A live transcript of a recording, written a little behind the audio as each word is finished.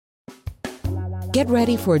Get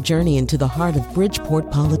ready for a journey into the heart of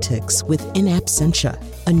Bridgeport politics with In Absentia,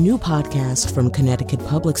 a new podcast from Connecticut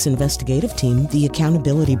Public's investigative team, The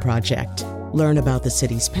Accountability Project. Learn about the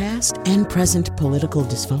city's past and present political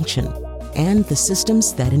dysfunction and the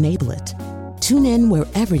systems that enable it. Tune in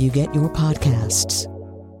wherever you get your podcasts.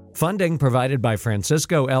 Funding provided by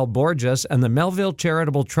Francisco L. Borges and the Melville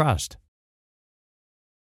Charitable Trust.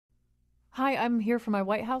 Hi, I'm here for my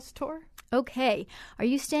White House tour. Okay. Are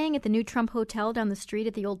you staying at the new Trump Hotel down the street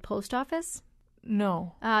at the old post office?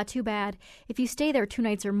 No. Too bad. If you stay there 2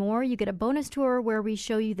 nights or more, you get a bonus tour where we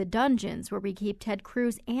show you the dungeons where we keep Ted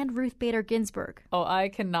Cruz and Ruth Bader Ginsburg. Oh, I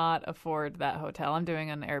cannot afford that hotel. I'm doing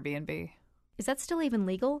an Airbnb. Is that still even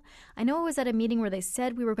legal? I know I was at a meeting where they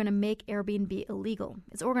said we were going to make Airbnb illegal.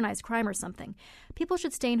 It's organized crime or something. People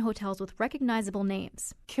should stay in hotels with recognizable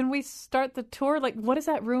names. Can we start the tour? Like, what is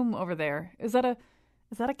that room over there? Is that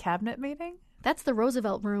a cabinet meeting? That's the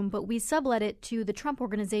Roosevelt Room, but we sublet it to the Trump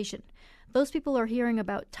Organization. Those people are hearing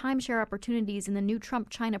about timeshare opportunities in the new Trump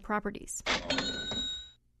China properties.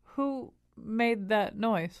 Who made that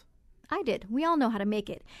noise? I did. We all know how to make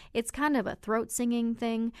it. It's kind of a throat-singing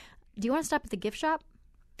thing. Do you want to stop at the gift shop?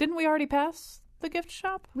 Didn't we already pass the gift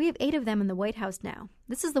shop? We have 8 of them in the White House now.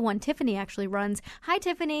 This is the one Tiffany actually runs. Hi,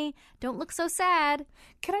 Tiffany. Don't look so sad.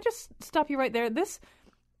 Can I just stop you right there? This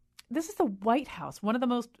is the White House, one of the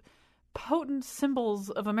most potent symbols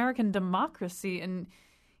of American democracy, and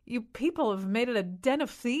you people have made it a den of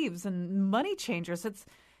thieves and money changers. It's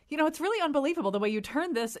really unbelievable the way you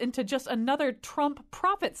turned this into just another Trump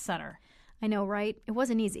profit center. I know, right? It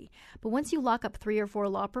wasn't easy. But once you lock up 3 or 4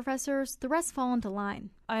 law professors, the rest fall into line.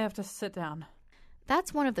 I have to sit down.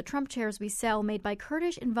 That's one of the Trump chairs we sell made by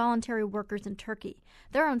Kurdish involuntary workers in Turkey.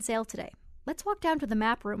 They're on sale today. Let's walk down to the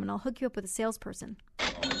map room and I'll hook you up with a salesperson.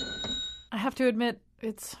 I have to admit,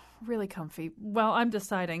 it's really comfy. Well, I'm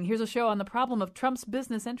deciding. Here's a show on the problem of Trump's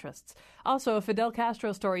business interests. Also, a Fidel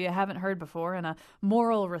Castro story you haven't heard before and a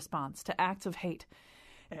moral response to acts of hate.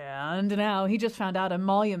 And now he just found out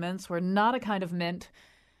emoluments were not a kind of mint.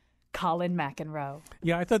 Colin McEnroe.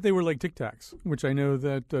 Yeah, I thought they were like Tic Tacs, which I know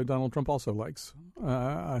that Donald Trump also likes.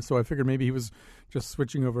 So I figured maybe he was just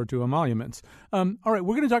switching over to emoluments. All right,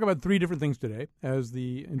 we're going to talk about 3 different things today, as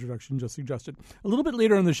the introduction just suggested. A little bit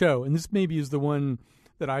later in the show, and this maybe is the one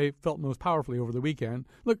that I felt most powerfully over the weekend.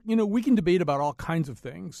 Look, we can debate about all kinds of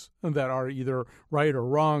things that are either right or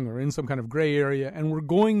wrong or in some kind of gray area, and we're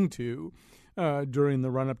going to during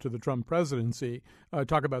the run-up to the Trump presidency,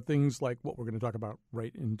 talk about things like what we're going to talk about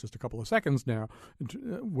right in just a couple of seconds now,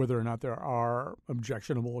 whether or not there are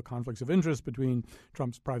objectionable conflicts of interest between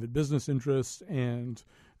Trump's private business interests and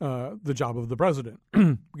the job of the president.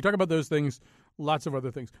 We talk about those things, lots of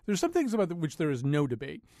other things. There's some things about which there is no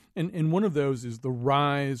debate, and one of those is the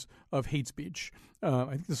rise of hate speech. I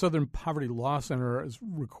think the Southern Poverty Law Center has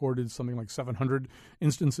recorded something like 700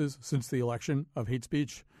 instances since the election of hate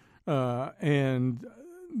speech. And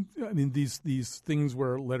I mean, these things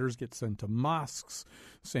where letters get sent to mosques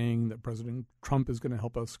saying that President Trump is going to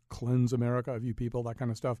help us cleanse America of you people, that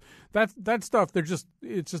kind of stuff. That stuff,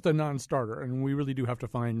 it's just a non-starter, and we really do have to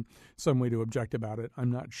find some way to object about it.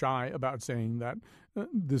 I'm not shy about saying that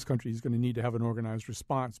this country is going to need to have an organized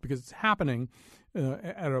response because it's happening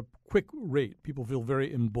at a quick rate. People feel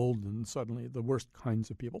very emboldened suddenly, the worst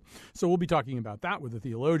kinds of people. So we'll be talking about that with a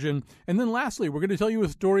theologian. And then lastly, we're going to tell you a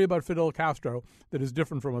story about Fidel Castro that is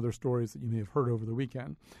different from other stories that you may have heard over the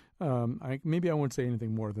weekend. Maybe I won't say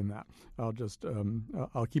anything more than that. I'll just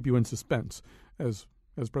I'll keep you in suspense, as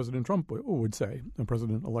President Trump would say,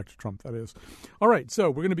 President-elect Trump, that is. All right, so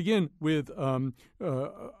we're going to begin with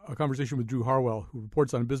a conversation with Drew Harwell, who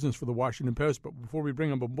reports on business for the Washington Post. But before we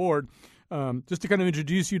bring him aboard, just to kind of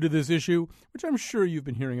introduce you to this issue, which I'm sure you've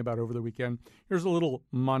been hearing about over the weekend, here's a little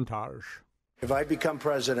montage. If I become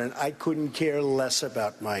president, I couldn't care less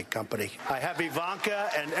about my company. I have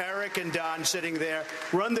Ivanka and Eric and Don sitting there.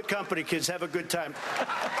 Run the company, kids. Have a good time.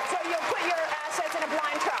 So you'll put your assets in a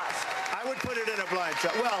blind trust? I would put it in a blind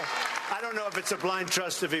trust. Well, I don't know if it's a blind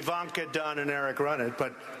trust if Ivanka, Don, and Eric run it,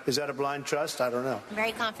 but is that a blind trust? I don't know. I'm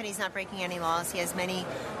very confident he's not breaking any laws. He has many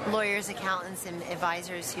lawyers, accountants, and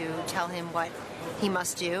advisors who tell him what he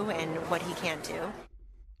must do and what he can't do.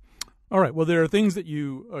 All right. Well, there are things that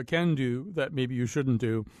you can do that maybe you shouldn't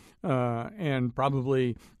do. And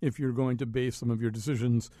probably if you're going to base some of your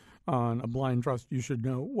decisions on a blind trust, you should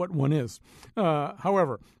know what one is.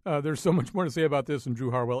 However, there's so much more to say about this, and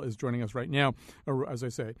Drew Harwell is joining us right now. As I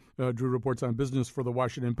say, Drew reports on business for the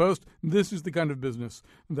Washington Post. This is the kind of business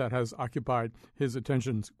that has occupied his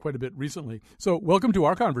attentions quite a bit recently. So welcome to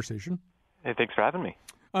our conversation. Hey, thanks for having me.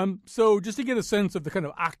 So just to get a sense of the kind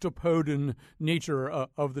of octopoden nature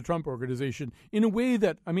of the Trump organization, in a way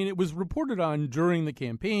that, I mean, it was reported on during the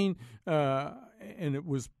campaign, and it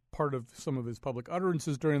was part of some of his public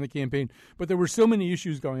utterances during the campaign, but there were so many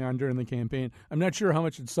issues going on during the campaign. I'm not sure how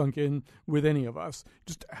much it sunk in with any of us,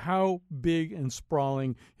 just how big and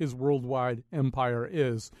sprawling his worldwide empire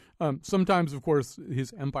is. Sometimes, of course,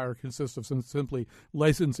 his empire consists of simply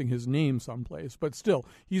licensing his name someplace, but still,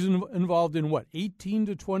 he's involved in, 18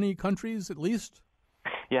 to 20 countries at least?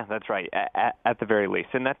 Yeah, that's right, at the very least.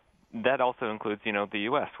 And that also includes, the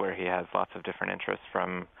U.S., where he has lots of different interests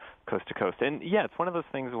from coast to coast. And yeah, it's one of those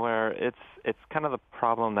things where it's kind of the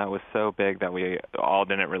problem that was so big that we all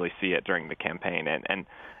didn't really see it during the campaign.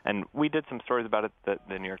 And we did some stories about it,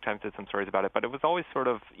 the New York Times did some stories about it, but it was always sort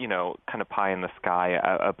of, kind of pie in the sky,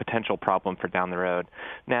 a potential problem for down the road.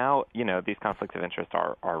 Now, these conflicts of interest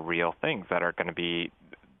are real things that are going to be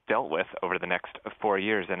dealt with over the next 4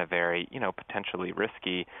 years in a very, potentially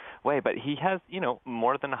risky way. But he has,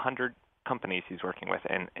 more than 100 companies he's working with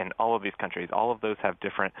in all of these countries. All of those have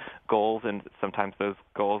different goals, and sometimes those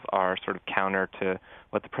goals are sort of counter to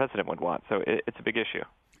what the president would want. So it's a big issue.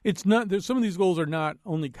 It's not. Some of these goals are not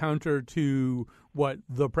only counter to what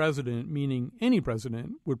the president, meaning any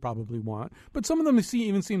president, would probably want, but some of them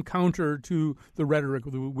even seem counter to the rhetoric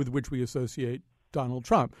with which we associate Donald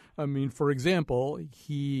Trump. I mean, for example,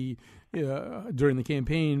 he during the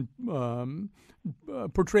campaign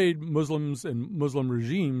portrayed Muslims and Muslim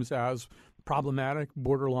regimes as problematic,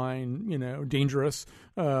 borderline, dangerous.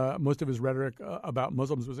 Most of his rhetoric about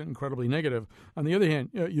Muslims was incredibly negative. On the other hand,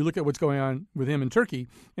 you look at what's going on with him in Turkey,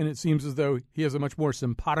 and it seems as though he has a much more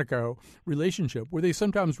simpatico relationship with a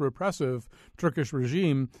sometimes repressive Turkish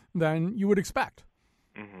regime than you would expect.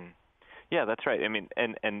 Mm-hmm. Yeah, that's right. I mean,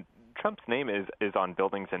 and Trump's name is on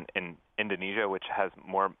buildings in Indonesia, which has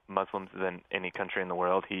more Muslims than any country in the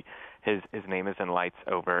world. His name is in lights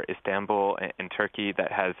over Istanbul in Turkey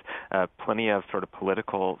that has plenty of sort of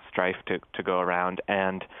political strife to go around,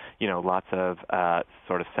 and lots of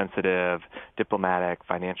sort of sensitive diplomatic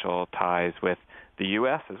financial ties with the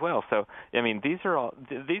U.S. as well. So, I mean, these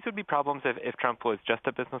would be problems if Trump was just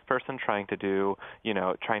a business person trying to do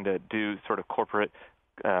sort of corporate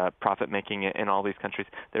profit making in all these countries.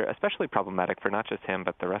 They're especially problematic for not just him,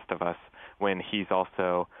 but the rest of us when he's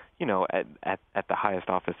also, at the highest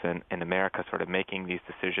office in America, sort of making these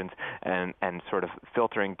decisions and sort of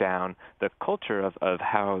filtering down the culture of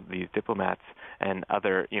how these diplomats and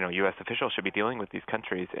other, U.S. officials should be dealing with these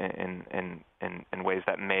countries in ways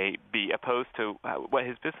that may be opposed to what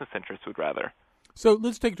his business interests would rather. So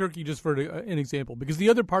let's take Turkey just for an example, because the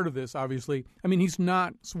other part of this, obviously, I mean, he's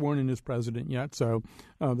not sworn in as president yet, so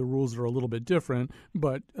the rules are a little bit different.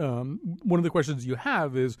 But one of the questions you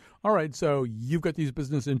have is, all right, so you've got these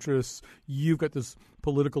business interests, you've got this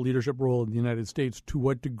political leadership role in the United States. To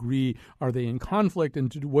what degree are they in conflict,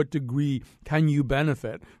 and to what degree can you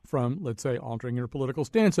benefit from, let's say, altering your political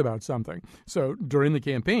stance about something? So during the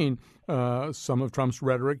campaign, some of Trump's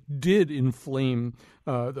rhetoric did inflame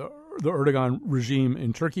the Erdogan regime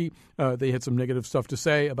in Turkey. They had some negative stuff to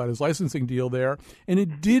say about his licensing deal there. And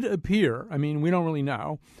it did appear, I mean, we don't really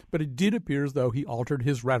know, but it did appear as though he altered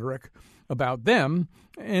his rhetoric about them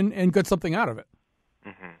and got something out of it.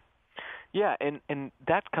 Mm-hmm. Yeah, and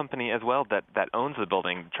that company as well that owns the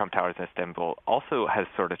building, Trump Towers in Istanbul, also has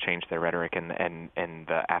sort of changed their rhetoric in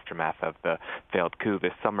the aftermath of the failed coup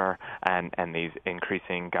this summer and these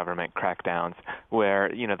increasing government crackdowns where,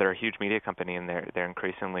 they're a huge media company and they're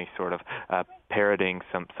increasingly sort of parroting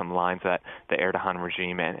some lines that the Erdogan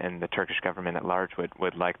regime and the Turkish government at large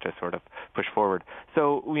would like to sort of push forward.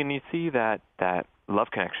 So when you see that love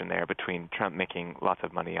connection there between Trump making lots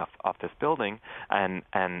of money off this building and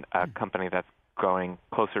a company that's growing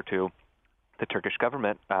closer to the Turkish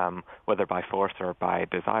government, whether by force or by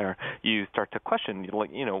desire, you start to question,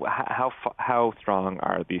 how strong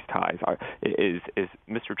are these ties? Is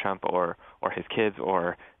Mr. Trump or his kids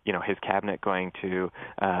or his cabinet going to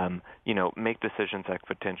make decisions that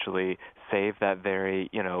potentially save that very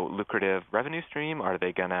lucrative revenue stream? Are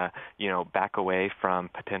they gonna back away from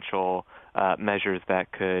potential measures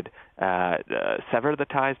that could sever the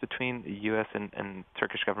ties between the U.S. and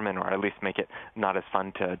Turkish government, or at least make it not as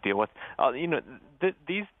fun to deal with?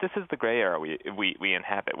 This is the gray area we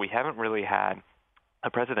inhabit. We haven't really had a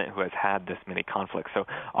president who has had this many conflicts. So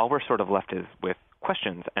all we're sort of left is with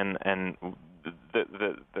questions, and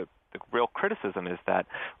the real criticism is that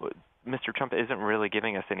Mr. Trump isn't really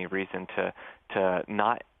giving us any reason to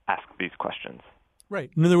not ask these questions. Right.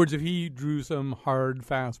 In other words, if he drew some hard,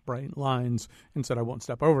 fast, bright lines and said, I won't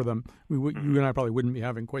step over them, you and I probably wouldn't be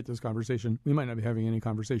having quite this conversation. We might not be having any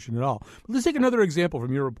conversation at all. But let's take another example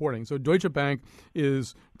from your reporting. So Deutsche Bank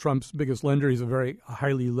is Trump's biggest lender. He's a very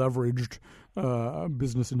highly leveraged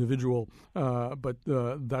business individual, but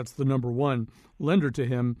that's the number one lender to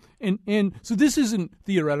him. And so this isn't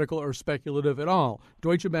theoretical or speculative at all.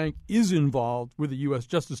 Deutsche Bank is involved with the U.S.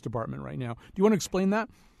 Justice Department right now. Do you want to explain that?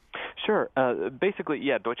 Sure. Basically,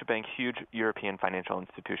 yeah, Deutsche Bank, huge European financial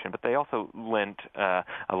institution, but they also lent a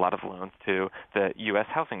lot of loans to the U.S.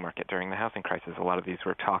 housing market during the housing crisis. A lot of these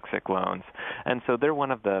were toxic loans. And so they're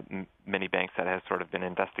one of the many banks that has sort of been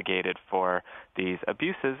investigated for these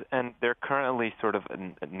abuses, and they're currently sort of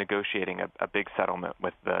negotiating a big settlement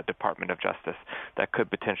with the Department of Justice that could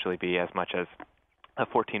potentially be as much as a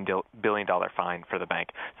 $14 billion fine for the bank.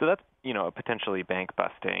 So that's, a potentially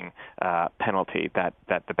bank-busting penalty that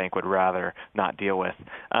the bank would rather not deal with.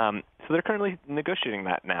 So they're currently negotiating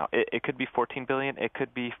that now. It could be $14 billion. It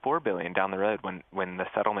could be $4 billion down the road when the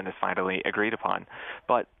settlement is finally agreed upon.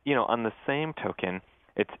 But, on the same token,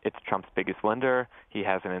 it's Trump's biggest lender. He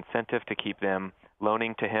has an incentive to keep them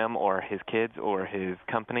loaning to him or his kids or his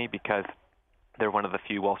company because they're one of the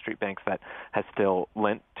few Wall Street banks that has still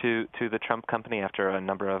lent to the Trump company after a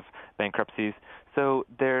number of bankruptcies. So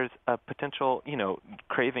there's a potential,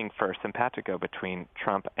 craving for simpatico between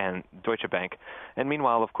Trump and Deutsche Bank. And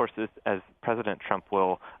meanwhile, of course, as President Trump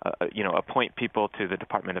will, appoint people to the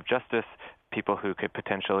Department of Justice, people who could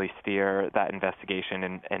potentially steer that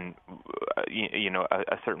investigation and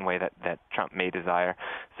a certain way that Trump may desire.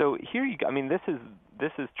 So here you go. I mean, this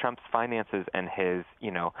is Trump's finances and his,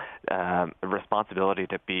 responsibility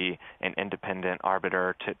to be an independent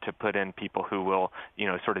arbiter, to put in people who will,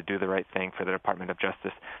 sort of do the right thing for the Department of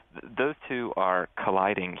Justice. Those two are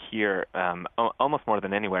colliding here almost more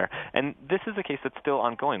than anywhere. And this is a case that's still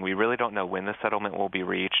ongoing. We really don't know when the settlement will be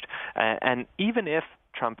reached. And even if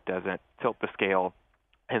Trump doesn't tilt the scale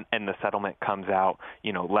and the settlement comes out,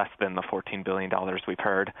 less than the $14 billion we've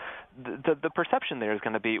heard, the perception there is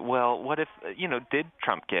going to be, well, what if, did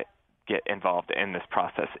Trump get involved in this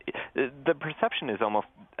process? The perception is almost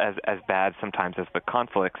as bad sometimes as the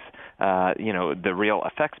conflicts, the real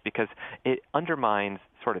effects, because it undermines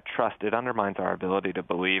sort of trust. It undermines our ability to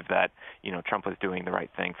believe that, Trump was doing the right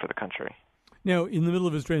thing for the country. Now, in the middle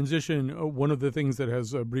of his transition, one of the things that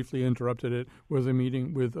has briefly interrupted it was a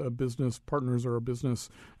meeting with business partners or business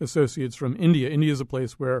associates from India. India is a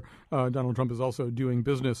place where Donald Trump is also doing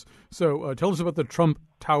business. So tell us about the Trump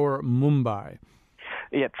Tower Mumbai.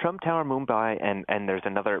 Yeah, Trump Tower Mumbai, and there's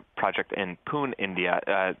another project in Pune,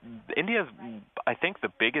 India. India is, I think,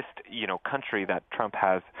 the biggest country that Trump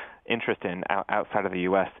has interest in outside of the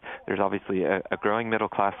U.S. There's obviously a growing middle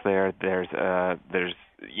class there. There's a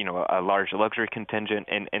large luxury contingent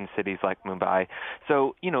in cities like Mumbai.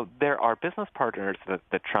 So there are business partners that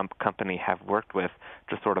the Trump company have worked with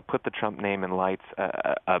to sort of put the Trump name in lights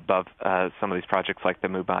above some of these projects like the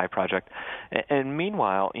Mumbai project. And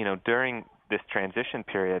meanwhile, during this transition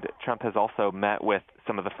period, Trump has also met with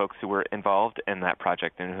some of the folks who were involved in that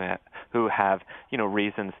project and who have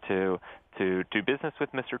reasons to do business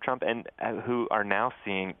with Mr. Trump, and who are now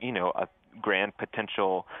seeing a grand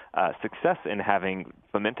potential success in having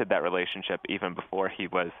fomented that relationship even before he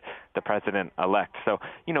was the president-elect. So,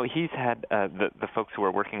 he's had the folks who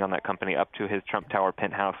are working on that company up to his Trump Tower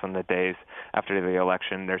penthouse in the days after the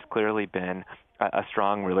election. There's clearly been a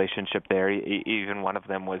strong relationship there. Even one of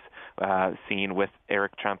them was seen with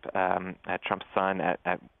Eric Trump, Trump's son,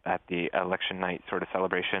 at the election night sort of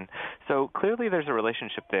celebration. So clearly there's a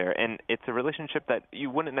relationship there, and it's a relationship that you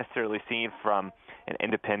wouldn't necessarily see from an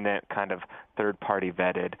independent kind of third-party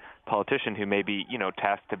vetted politician who may be,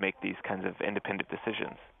 tasked to make these kinds of independent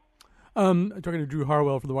decisions. I'm talking to Drew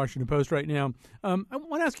Harwell for the Washington Post right now. I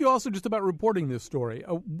want to ask you also just about reporting this story.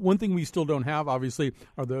 One thing we still don't have, obviously,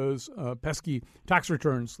 are those pesky tax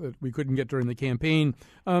returns that we couldn't get during the campaign.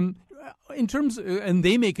 In terms, and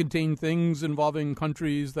they may contain things involving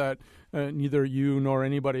countries that neither you nor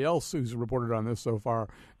anybody else who's reported on this so far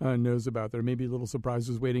knows about. There may be little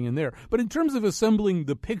surprises waiting in there. But in terms of assembling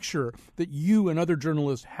the picture that you and other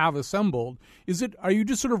journalists have assembled, are you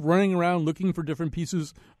just sort of running around looking for different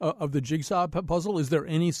pieces of the jigsaw puzzle? Is there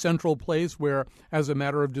any central place where, as a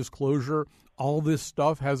matter of disclosure, all this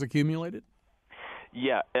stuff has accumulated?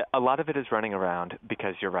 Yeah, a lot of it is running around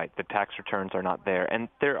because you're right. The tax returns are not there, and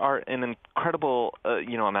there are an incredible,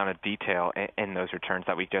 amount of detail in those returns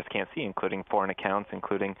that we just can't see, including foreign accounts,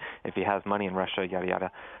 including if he has money in Russia, yada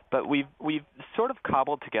yada. But we've sort of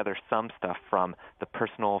cobbled together some stuff from the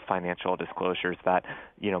personal financial disclosures that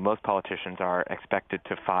most politicians are expected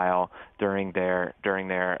to file during their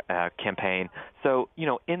campaign. So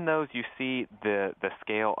in those you see the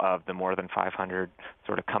scale of the more than 500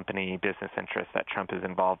 sort of company business interests that Trump is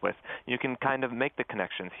involved with. You can kind of make the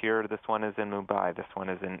connections. Here, this one is in Mumbai, this one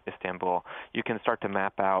is in Istanbul. You can start to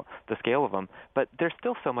map out the scale of them, but there's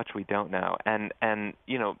still so much we don't know, and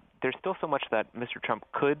there's still so much that Mr. Trump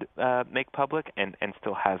could make public and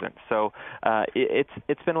still hasn't. So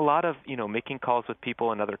it's been a lot of making calls with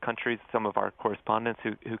people in other countries, some of our correspondents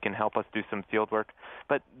who can help us do some field work.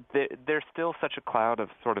 But there's still such a cloud of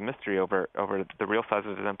sort of mystery over the real size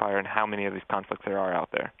of his empire and how many of these conflicts there are out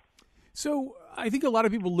there. So I think a lot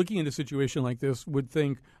of people looking at a situation like this would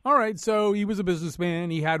think, all right, so he was a businessman.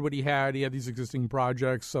 He had what he had. He had these existing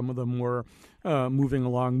projects. Some of them were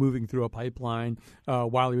moving through a pipeline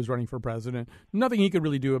while he was running for president. Nothing he could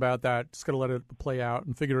really do about that. Just got to let it play out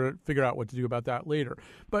and figure out what to do about that later.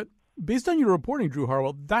 But based on your reporting, Drew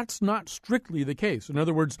Harwell, that's not strictly the case. In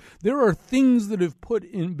other words, there are things that have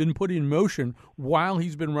been put in motion while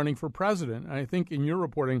he's been running for president. And I think in your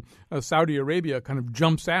reporting, Saudi Arabia kind of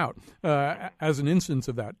jumps out as an instance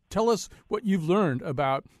of that. Tell us what you've learned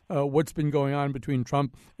about what's been going on between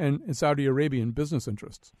Trump and Saudi Arabian business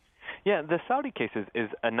interests. Yeah, the Saudi case is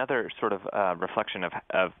another sort of reflection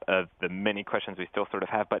of the many questions we still sort of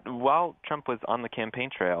have. But while Trump was on the campaign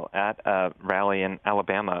trail at a rally in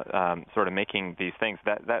Alabama, sort of making these things,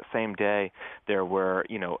 that same day there were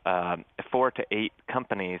 4 to 8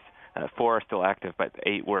 companies. 4 are still active, but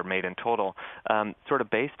 8 were made in total, sort of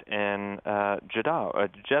based in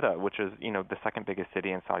Jeddah, which is the second biggest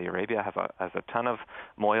city in Saudi Arabia, has a ton of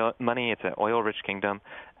money. It's an oil-rich kingdom,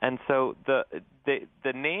 and so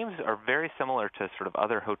the names are very similar to sort of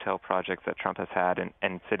other hotel projects that Trump has had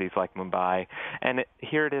in cities like Mumbai, and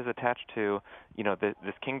here it is attached to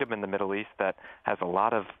this kingdom in the Middle East that has a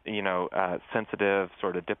lot of sensitive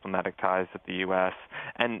sort of diplomatic ties with the U.S.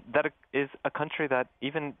 and that is a country that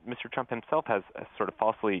even Mr. Trump himself has sort of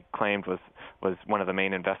falsely claimed was one of the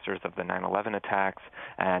main investors of the 9/11 attacks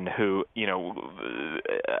and who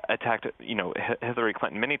attacked Hillary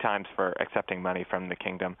Clinton many times for accepting money from the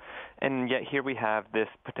kingdom, and yet here we have this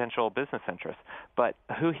potential business interest. But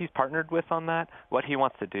who he's partnered with on that, what he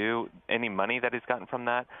wants to do, any money that he's gotten from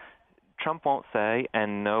that, Trump won't say,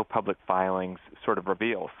 and no public filings sort of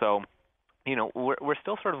reveal. So, we're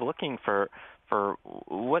still sort of looking for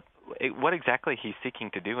what exactly he's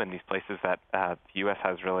seeking to do in these places that the U.S.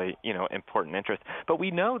 has really important interest. But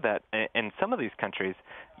we know that in some of these countries,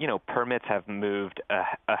 permits have moved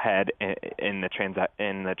ahead in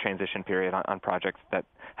the transition period on projects that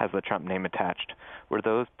has the Trump name attached. Were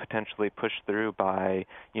those potentially pushed through by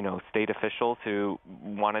state officials who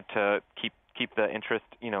wanted to keep the interest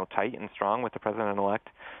tight and strong with the president-elect?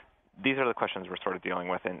 These are the questions we're sort of dealing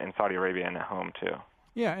with in Saudi Arabia and at home too.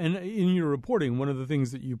 Yeah, and in your reporting, one of the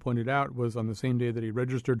things that you pointed out was on the same day that he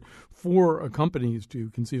registered 4 companies to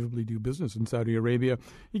conceivably do business in Saudi Arabia,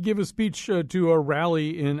 he gave a speech to a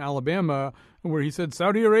rally in Alabama where he said,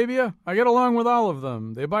 Saudi Arabia, I get along with all of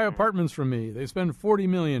them. They buy apartments from me. They spend $40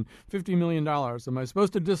 million, $50 million. Am I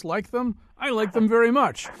supposed to dislike them? I like them very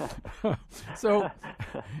much. So,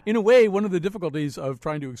 in a way, one of the difficulties of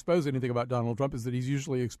trying to expose anything about Donald Trump is that he's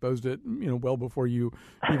usually exposed it, well before you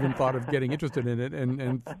even thought of getting interested in it,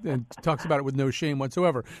 and talks about it with no shame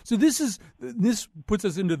whatsoever. So this puts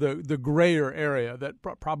us into the grayer area that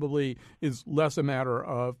probably is less a matter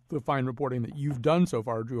of the fine reporting that you've done so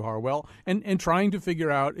far, Drew Harwell, and trying to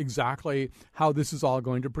figure out exactly how this is all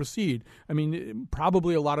going to proceed. I mean,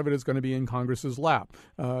 probably a lot of it is going to be in Congress's lap.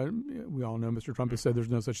 We all know Mr. Trump has said there's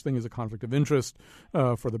no such thing as a conflict of interest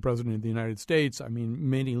for the president of the United States. I mean,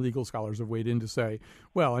 many legal scholars have weighed in to say,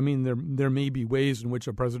 well, I mean, there may be ways in which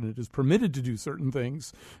a president is permitted to do certain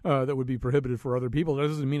things that would be prohibited for other people. That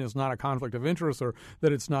doesn't mean it's not a conflict of interest or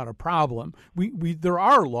that it's not a problem. There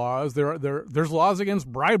are laws. There's laws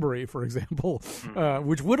against bribery, for example,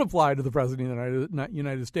 which would apply to the president of the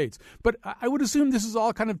United States. But I would assume this is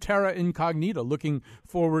all kind of terra incognita, looking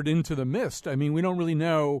forward into the mist. I mean, we don't really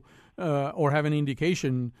know or have any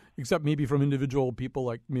indication, except maybe from individual people,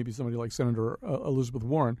 like maybe somebody like Senator Elizabeth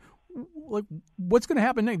Warren, like what's going to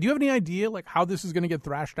happen next. Do you have any idea, like how this is going to get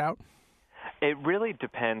thrashed out? It really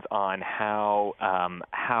depends on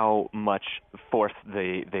how much force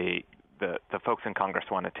the folks in Congress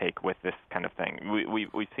want to take with this kind of thing.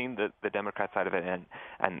 We've seen the Democrat side of it,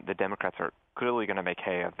 and the Democrats are clearly going to make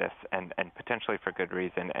hay of this, and potentially for good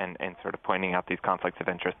reason, and sort of pointing out these conflicts of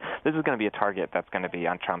interest. This is going to be a target that's going to be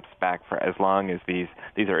on Trump's back for as long as these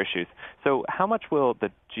are issues. So how much will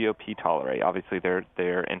the GOP tolerate? Obviously,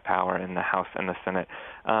 they're in power in the House and the Senate,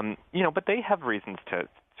 but they have reasons to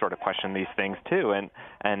sort of question these things too,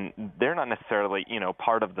 and they're not necessarily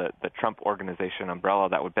part of the Trump organization umbrella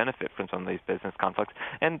that would benefit from some of these business conflicts,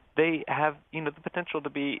 and they have the potential to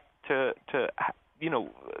be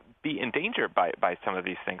endangered by some of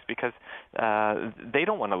these things because they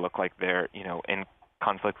don't want to look like they're in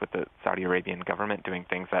conflict with the Saudi Arabian government doing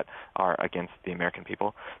things that are against the American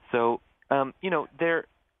people. So Mr.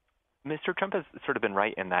 Trump has sort of been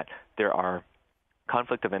right in that there are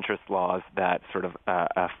conflict of interest laws that sort of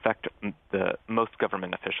affect the most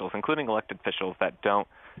government officials, including elected officials, that don't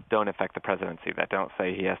affect the presidency, that don't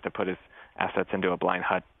say he has to put his assets into a blind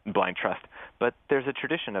trust. But there's a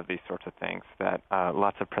tradition of these sorts of things that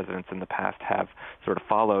lots of presidents in the past have sort of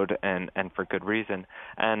followed, and for good reason.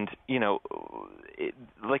 And,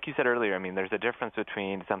 like you said earlier, I mean, there's a difference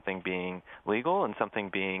between something being legal and something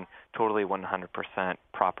being totally 100%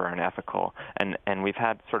 proper and ethical. And we've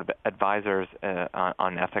had sort of advisors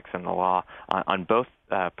on ethics and the law on both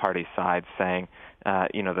party sides saying,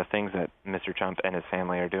 the things that Mr. Trump and his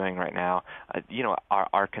family are doing right now,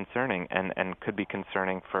 are concerning and could be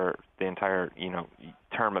concerning for the entire,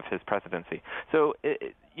 term of his presidency. So,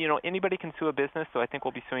 anybody can sue a business, so I think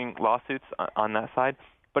we'll be suing lawsuits on that side.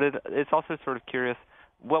 But it's also sort of curious,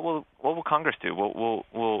 what will Congress do?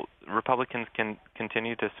 Will Republicans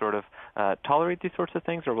continue to sort of tolerate these sorts of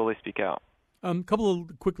things, or will they speak out? Couple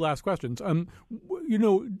of quick last questions.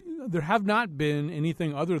 There have not been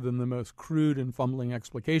anything other than the most crude and fumbling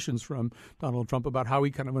explications from Donald Trump about how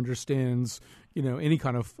he kind of understands, any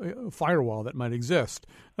kind of firewall that might exist.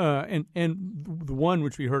 And the one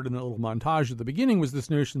which we heard in the little montage at the beginning was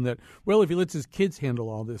this notion that, well, if he lets his kids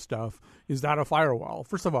handle all this stuff, is that a firewall?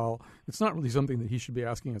 First of all, it's not really something that he should be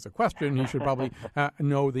asking as a question. He should probably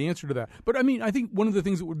know the answer to that. But, I think one of the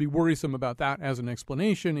things that would be worrisome about that as an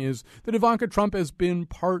explanation is that Ivanka Trump has been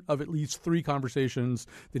part of at least 3 conversations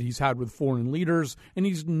that he's had with foreign leaders, and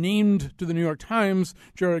he's named to the New York Times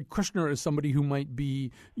Jared Kushner as somebody who might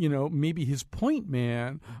be, maybe his point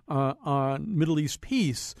man on Middle East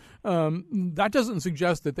peace. That doesn't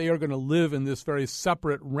suggest that they are going to live in this very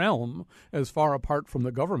separate realm as far apart from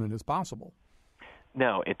the government as possible.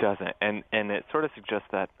 No, it doesn't, and it sort of suggests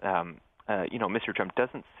that Mr. Trump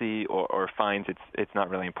doesn't see or finds it's not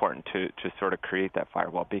really important to sort of create that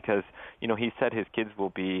firewall because he said his kids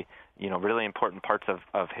will be really important parts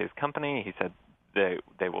of his company. He said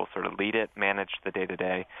they will sort of lead it, manage the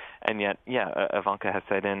day-to-day, and yet Ivanka has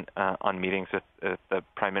said on meetings with the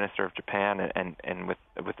Prime Minister of Japan and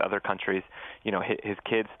with other countries, his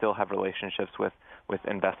kids still have relationships with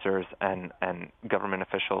investors and government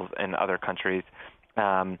officials in other countries.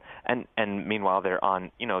 And meanwhile, they're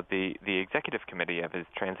on, the executive committee of his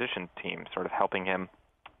transition team, sort of helping him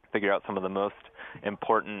figure out some of the most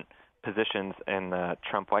important positions in the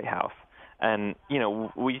Trump White House. And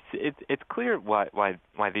it's clear why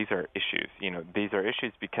these are issues. These are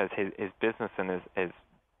issues because his business and his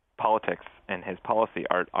politics and his policy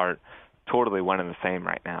are totally one and the same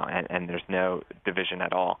right now, and there's no division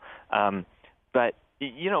at all. But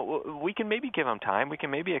we can maybe give him time. We can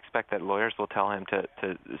maybe expect that lawyers will tell him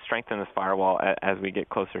to strengthen this firewall as we get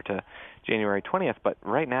closer to January 20th. But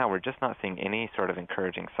right now, we're just not seeing any sort of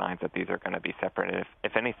encouraging signs that these are going to be separate. And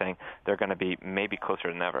if anything, they're going to be maybe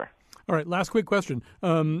closer than ever. All right, last quick question.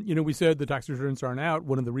 We said the tax returns aren't out.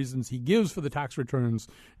 One of the reasons he gives for the tax returns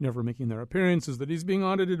never making their appearance is that he's being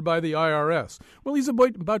audited by the IRS. Well, he's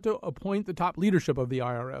about to appoint the top leadership of the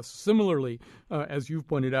IRS. Similarly, as you've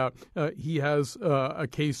pointed out, he has a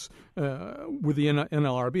case with the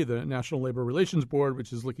NLRB, the National Labor Relations Board,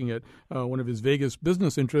 which is looking at one of his Vegas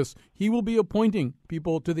business interests. He will be appointing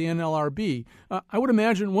people to the NLRB. I would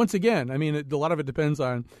imagine, once again, a lot of it depends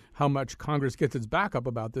on how much Congress gets its back up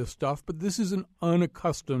about this stuff, but this is an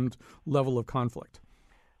unaccustomed level of conflict.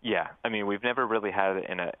 Yeah, we've never really had it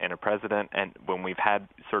in a president, and when we've had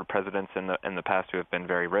sort of presidents in the past who have been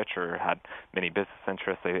very rich or had many business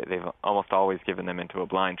interests, they've almost always given them into a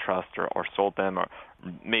blind trust or sold them or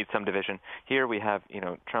made some division. Here we have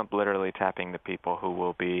Trump literally tapping the people who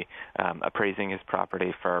will be appraising his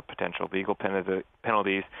property for potential legal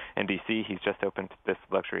penalties. In D.C., he's just opened this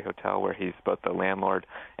luxury hotel where he's both the landlord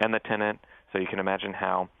and the tenant, so you can imagine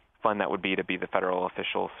how fun that would be to be the federal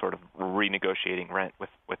officials sort of renegotiating rent with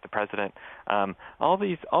the president. All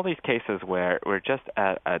these cases where we're just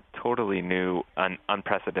a totally new,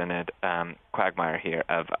 unprecedented quagmire here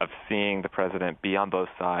of seeing the president be on both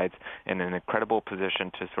sides in an incredible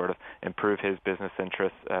position to sort of improve his business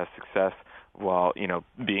interests, success, while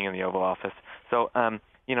being in the Oval Office. So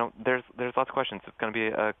there's lots of questions. It's going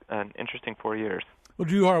to be an interesting 4 years. Well,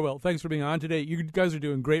 Drew Harwell, thanks for being on today. You guys are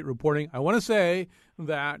doing great reporting. I want to say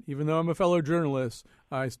that even though I'm a fellow journalist,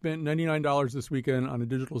 I spent $99 this weekend on a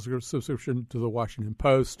digital subscription to the Washington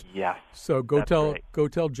Post. Yes. So go tell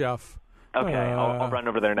Jeff. Okay, I'll run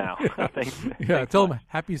over there now. Yeah, Thanks tell him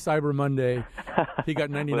Happy Cyber Monday. He got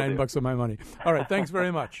 99 bucks of my money. All right, thanks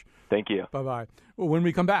very much. Thank you. Bye-bye. Well, when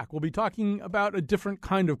we come back, we'll be talking about a different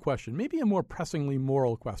kind of question, maybe a more pressingly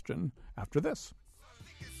moral question after this.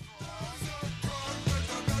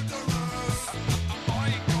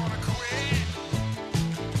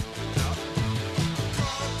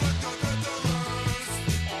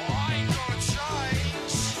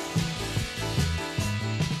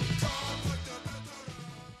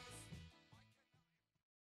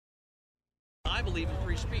 I believe in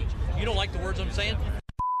free speech. You don't like the words I'm saying?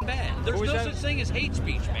 Bad. There's no such thing as hate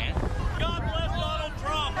speech, man. God bless Donald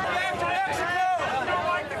Trump. Back to Mexico. If you don't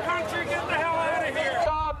like the country, get the hell out of here.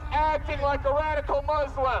 Stop acting like a radical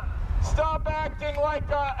Muslim. Stop acting like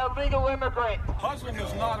a illegal immigrant. Muslim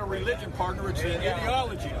is not a religion, partner. It's an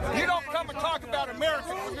ideology. You don't come and talk about America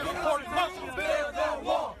when you're supporting Muslims. Build that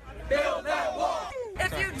wall. Build that wall.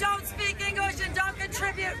 If you don't speak English and don't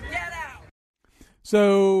contribute, get out.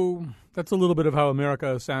 So that's a little bit of how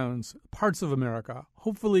America sounds. Parts of America,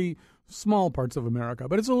 hopefully small parts of America,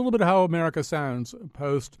 but it's a little bit of how America sounds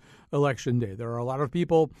post-Election Day. There are a lot of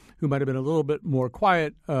people who might have been a little bit more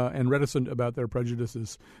quiet and reticent about their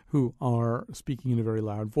prejudices who are speaking in a very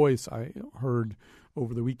loud voice. I heard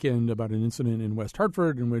over the weekend about an incident in West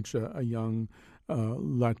Hartford in which a young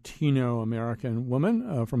Latino-American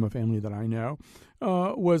woman from a family that I know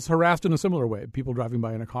was harassed in a similar way. People driving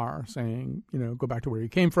by in a car saying, go back to where you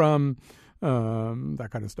came from, that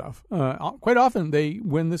kind of stuff. Quite often,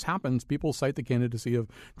 when this happens, people cite the candidacy of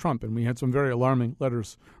Trump. And we had some very alarming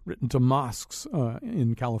letters written to mosques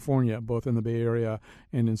in California, both in the Bay Area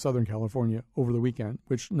and in Southern California over the weekend,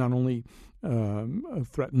 which not only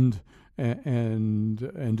threatened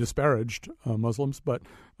and disparaged Muslims, but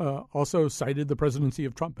also cited the presidency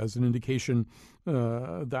of Trump as an indication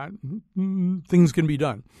that things can be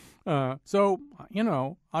done. So,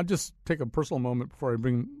 I'll just take a personal moment before I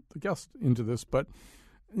bring the guest into this, but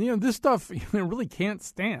this stuff really can't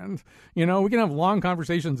stand. We can have long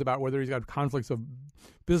conversations about whether he's got conflicts of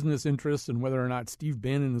business interests and whether or not Steve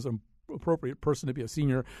Bannon is a appropriate person to be a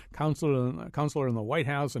senior counselor in the White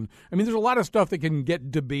House. And there's a lot of stuff that can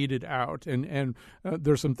get debated out, and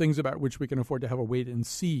there's some things about which we can afford to have a wait and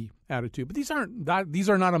see attitude. But these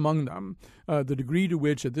are not among them. The degree to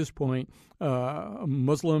which at this point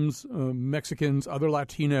Muslims, Mexicans, other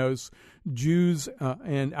Latinos, Jews,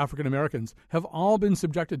 and African Americans have all been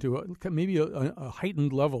subjected to maybe a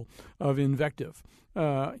heightened level of invective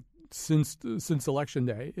since Election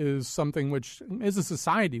Day is something which, as a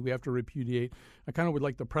society, we have to repudiate. I kind of would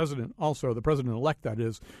like the president-elect, that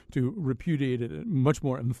is, to repudiate it much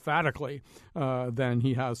more emphatically than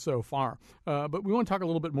he has so far. But we want to talk a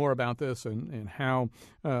little bit more about this and how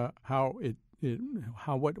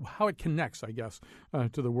it connects, I guess,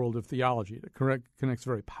 to the world of theology. It connects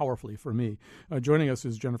very powerfully for me. Joining us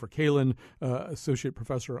is Jennifer Kalin, assistant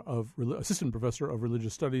professor of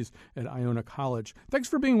religious studies at Iona College. Thanks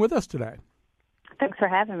for being with us today. Thanks for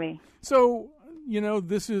having me. So,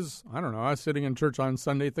 this is, I don't know, I was sitting in church on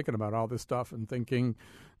Sunday thinking about all this stuff and thinking,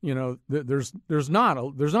 there's not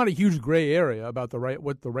a huge gray area about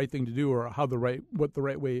what the right thing to do or what the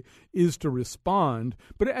right way is to respond.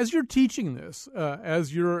 But as you're teaching this,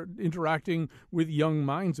 as you're interacting with young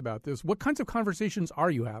minds about this, what kinds of conversations are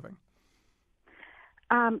you having?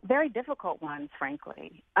 Very difficult ones,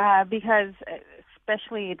 frankly, because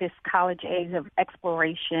especially this college age of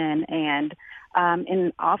exploration and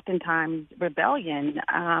oftentimes rebellion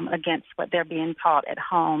against what they're being taught at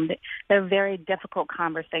home. They're very difficult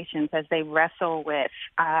conversations as they wrestle with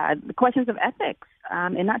the questions of ethics,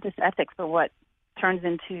 and not just ethics, but what turns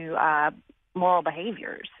into moral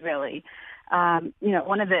behaviors, really.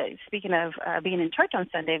 Speaking of being in church on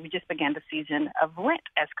Sunday, we just began the season of Lent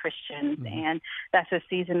as Christians, and that's a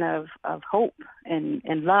season of hope and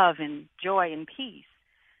love and joy and peace.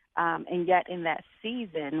 And yet in that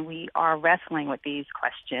season, we are wrestling with these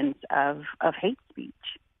questions of hate speech.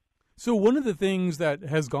 So one of the things that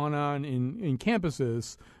has gone on in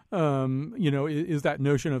campuses, is that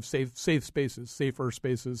notion of safe spaces, safer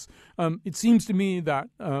spaces. It seems to me that,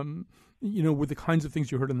 with the kinds of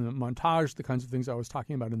things you heard in the montage, the kinds of things I was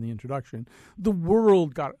talking about in the introduction, the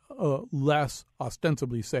world got less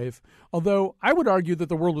ostensibly safe, although I would argue that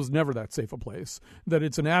the world was never that safe a place, that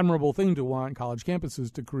it's an admirable thing to want college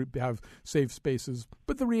campuses to have safe spaces.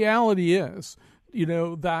 But the reality is,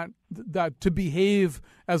 that to behave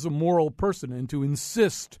as a moral person and to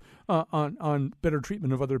insist on better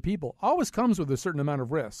treatment of other people always comes with a certain amount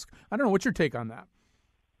of risk. I don't know. What's your take on that?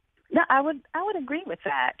 No, I would agree with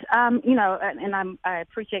that. I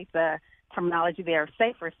appreciate the terminology there of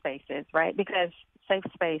safer spaces, right? Because safe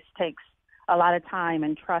space takes a lot of time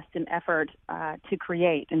and trust and effort to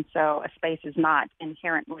create, and so a space is not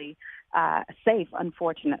inherently safe,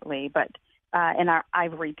 unfortunately. But in our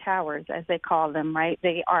ivory towers, as they call them, right,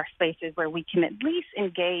 they are spaces where we can at least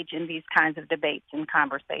engage in these kinds of debates and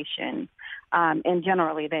conversations, and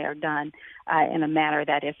generally they are done in a manner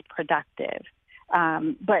that is productive.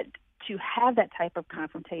 But to have that type of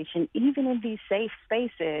confrontation, even in these safe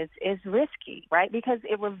spaces, is risky, right? Because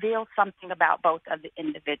it reveals something about both of the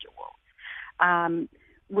individuals,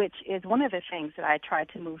 which is one of the things that I try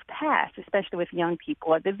to move past, especially with young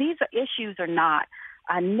people. These issues are not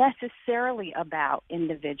necessarily about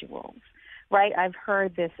individuals, right? I've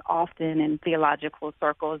heard this often in theological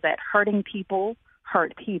circles that hurting people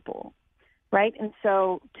hurt people, right? And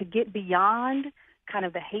so to get beyond kind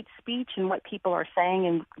of the hate speech and what people are saying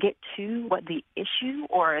and get to what the issue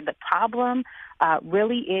or the problem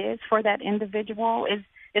really is for that individual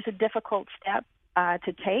is a difficult step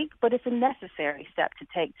to take, but it's a necessary step to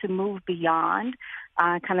take to move beyond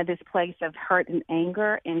kind of this place of hurt and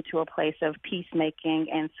anger into a place of peacemaking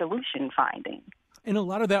and solution finding. And a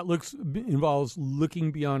lot of that involves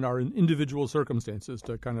looking beyond our individual circumstances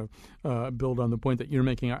to kind of build on the point that you're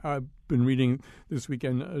making. I've been reading this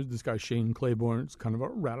weekend this guy Shane Claiborne. It's kind of a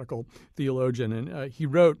radical theologian, and he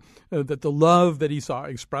wrote that the love that he saw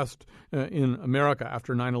expressed in America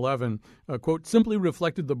after 9/11, quote, simply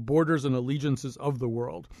reflected the borders and allegiances of the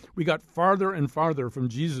world. We got farther and farther from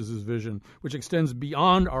Jesus' vision, which extends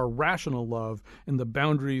beyond our rational love and the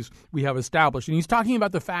boundaries we have established. And he's talking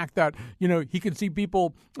about the fact that, he could see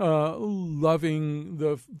people loving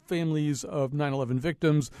the families of 9/11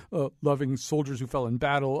 victims, loving soldiers who fell in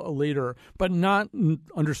battle later, but not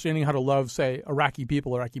understanding how to love, say, Iraqi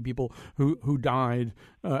people who died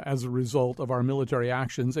as a result of our military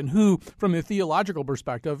actions, and who, from a theological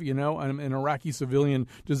perspective, an Iraqi civilian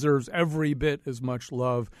deserves every bit as much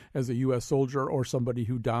love as a U.S. soldier or somebody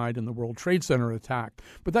who died in the World Trade Center attack.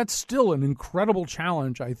 But that's still an incredible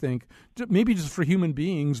challenge, I think, maybe just for human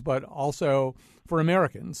beings, but also for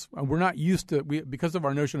Americans. We're not used to, because of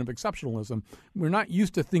our notion of exceptionalism, we're not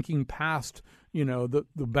used to thinking past, the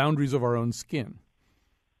boundaries of our own skin.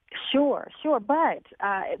 Sure. But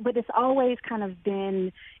it's always kind of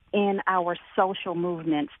been in our social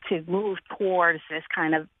movements to move towards this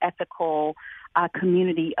kind of ethical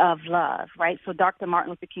community of love, right? So Dr. Martin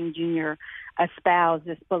Luther King Jr. espoused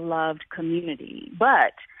this beloved community,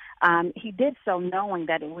 but he did so knowing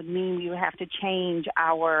that it would mean we would have to change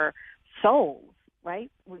our souls,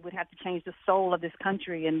 right? We would have to change the soul of this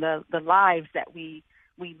country and the lives that we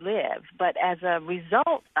live. But as a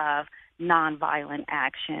result of nonviolent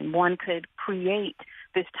action, one could create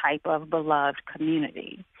this type of beloved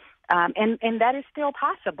community. And that is still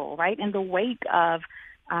possible, right? In the wake of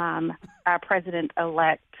our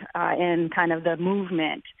president-elect and kind of the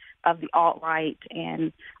movement of the alt-right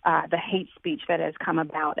and the hate speech that has come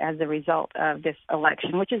about as a result of this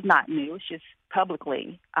election, which is not new. It's just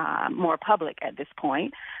publicly more public at this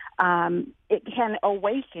point. It can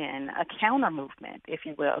awaken a counter-movement, if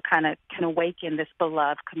you will, can awaken this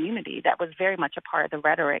beloved community that was very much a part of the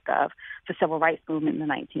rhetoric of the civil rights movement in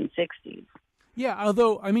the 1960s. Yeah,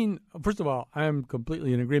 although, first of all, I'm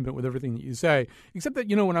completely in agreement with everything that you say, except that,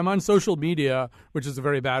 when I'm on social media, which is a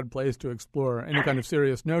very bad place to explore any kind of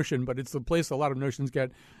serious notion, but it's the place a lot of notions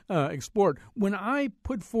get explored. When I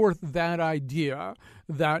put forth that idea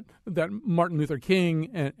that Martin Luther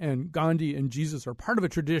King and Gandhi and Jesus are part of a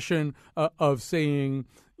tradition of saying,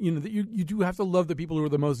 that you do have to love the people who are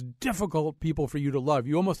the most difficult people for you to love.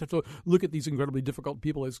 You almost have to look at these incredibly difficult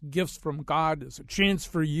people as gifts from God, as a chance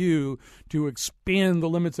for you to expand the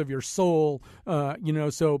limits of your soul.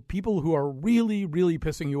 So people who are really, really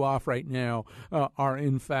pissing you off right now are,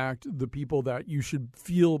 in fact, the people that you should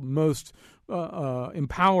feel most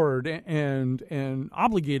empowered and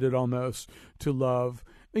obligated almost to love.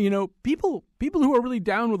 people who are really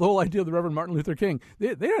down with the whole idea of the Reverend Martin Luther King,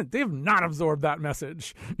 they have not absorbed that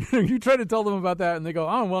message. You try to tell them about that, and they go,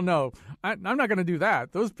 "Oh, well, no, I'm not going to do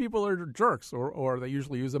that. Those people are jerks," or they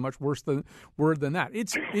usually use a much worse word than that.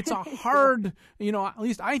 It's a hard, at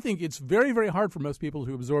least I think it's very, very hard for most people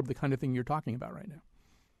to absorb the kind of thing you're talking about right now.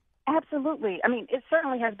 Absolutely. I mean, it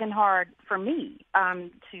certainly has been hard for me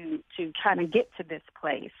to kind of get to this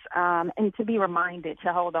place and to be reminded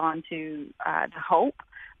to hold on to the hope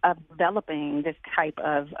of developing this type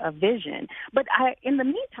of vision. But in the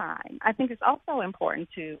meantime, I think it's also important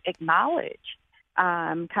to acknowledge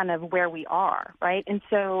kind of where we are, right? And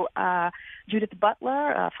so Judith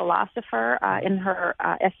Butler, a philosopher, in her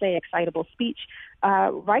essay, Excitable Speech,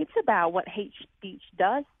 writes about what hate speech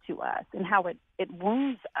does to us and how it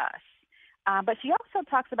wounds us. But she also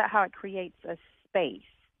talks about how it creates a space,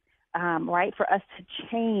 right, for us to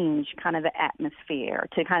change kind of the atmosphere,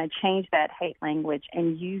 to kind of change that hate language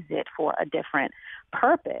and use it for a different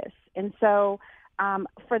purpose. And so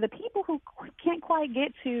for the people who can't quite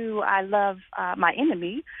get to I love my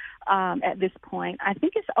enemy at this point, I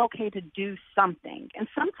think it's okay to do something. And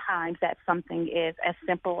sometimes that something is as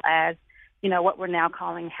simple as, what we're now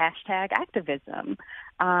calling hashtag activism.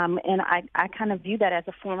 And I kind of view that as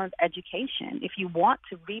a form of education. If you want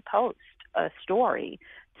to repost a story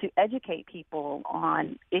to educate people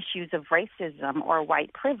on issues of racism or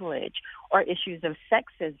white privilege or issues of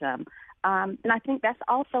sexism, and I think that's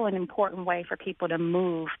also an important way for people to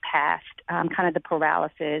move past kind of the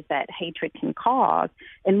paralysis that hatred can cause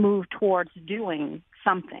and move towards doing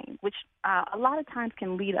something, which a lot of times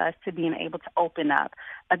can lead us to being able to open up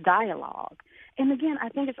a dialogue. And again, I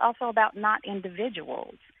think it's also about not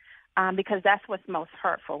individuals, because that's what's most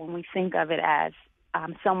hurtful when we think of it as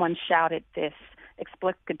someone shouted this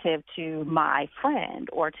explicative to my friend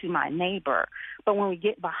or to my neighbor. But when we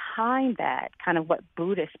get behind that, kind of what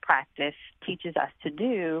Buddhist practice teaches us to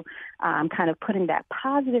do, kind of putting that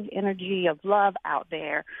positive energy of love out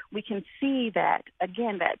there, we can see that,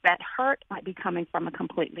 again, that hurt might be coming from a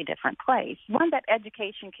completely different place. One, that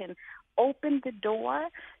education can open the door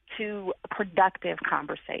to productive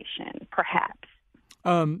conversation, perhaps.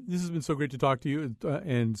 This has been so great to talk to you.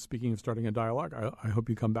 And speaking of starting a dialogue, I hope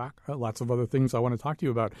you come back. Lots of other things I want to talk to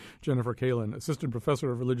you about. Jennifer Kalin, Assistant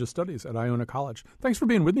Professor of Religious Studies at Iona College. Thanks for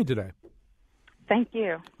being with me today. Thank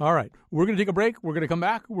you. All right. We're going to take a break. We're going to come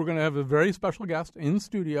back. We're going to have a very special guest in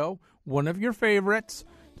studio, one of your favorites,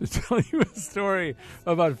 to tell you a story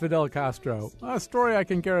about Fidel Castro. A story I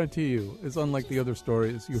can guarantee you is unlike the other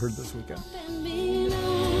stories you heard this weekend.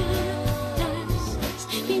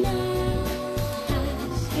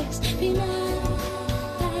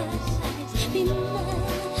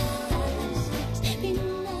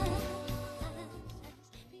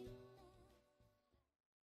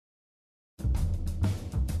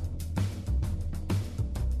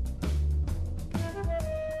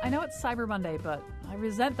 I know it's Cyber Monday, but I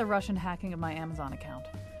resent the Russian hacking of my Amazon account.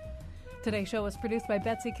 Today's show was produced by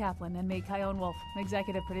Betsy Kaplan and me, Kyone Wolf.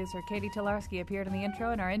 Executive producer Katie Tolarski appeared in the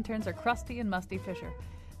intro, and our interns are Krusty and Musty Fisher.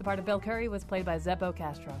 The part of Bill Curry was played by Zeppo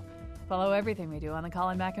Castro. Follow everything we do on the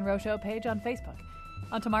Colin McEnroe Show page on Facebook.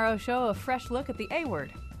 On tomorrow's show, a fresh look at the A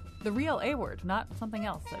word. The real A word, not something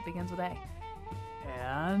else that begins with A.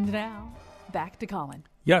 And now, back to Colin.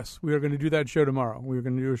 Yes, we are going to do that show tomorrow. We're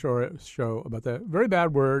going to do a show about that very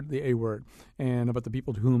bad word, the A word, and about the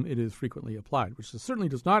people to whom it is frequently applied, which certainly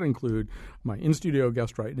does not include my in-studio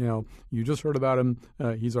guest right now. You just heard about him.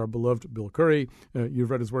 He's our beloved Bill Curry.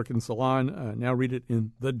 You've read his work in Salon. Now read it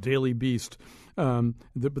in The Daily Beast. But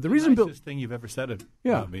the reason Bill... nicest thing you've ever said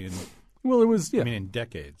about me. Well, it was, I mean, in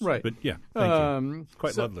decades. Right. But, thank you. It's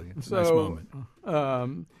quite lovely. It's a nice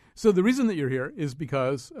moment. So the reason that you're here is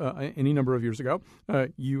because any number of years ago,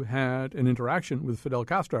 you had an interaction with Fidel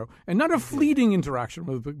Castro, and not a fleeting interaction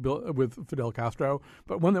with Fidel Castro,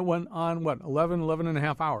 but one that went on, 11 and a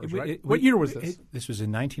half hours, right? What year was this? This was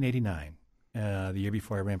in 1989, the year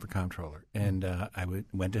before I ran for comptroller. And I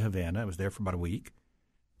went to Havana. I was there for about a week.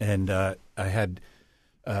 And we had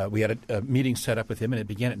a meeting set up with him, and it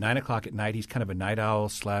began at 9 o'clock at night. He's kind of a night owl /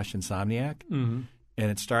 insomniac. Mm-hmm. And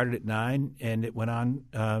it started at 9, and it went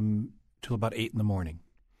on till about 8 in the morning.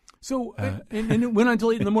 So, and it went on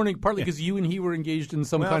till 8 in the morning, partly because you and he were engaged in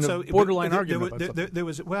some kind of borderline argument.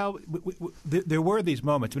 There were these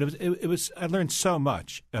moments, but it was. I learned so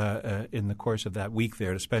much in the course of that week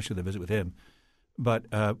there, especially the visit with him. But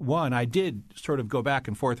one, I did sort of go back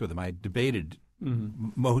and forth with him. I debated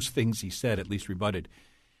most things he said, at least rebutted,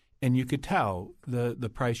 and you could tell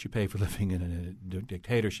the price you pay for living in a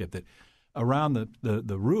dictatorship. That around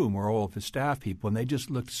the room were all of his staff people, and they just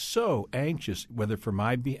looked so anxious, whether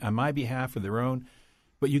on my behalf or their own.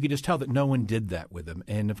 But you could just tell that no one did that with him.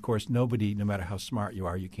 And, of course, nobody, no matter how smart you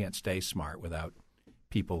are, you can't stay smart without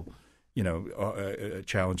people,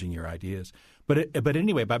 challenging your ideas. But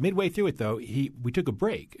anyway, about midway through it, though, we took a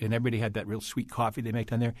break, and everybody had that real sweet coffee they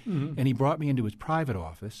make down there. Mm-hmm. And he brought me into his private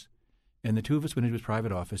office, and the two of us went into his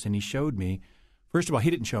private office, and he showed me – first of all,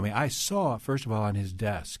 he didn't show me. I saw, first of all, on his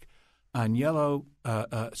desk, on yellow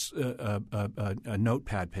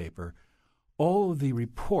notepad paper, all of the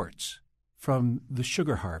reports from the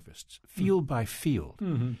sugar harvests, field by field.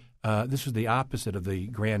 Mm-hmm. This was the opposite of the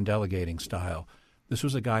grand delegating style. This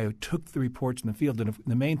was a guy who took the reports in the field, and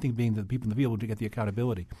the main thing being that the people in the field would get the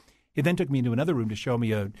accountability. He then took me into another room to show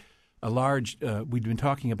me a large we'd been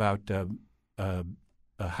talking about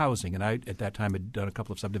housing, and I, at that time, had done a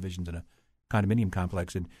couple of subdivisions in a condominium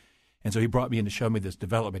complex, and so he brought me in to show me this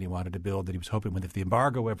development he wanted to build that he was hoping if the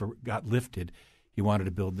embargo ever got lifted, he wanted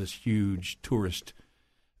to build this huge tourist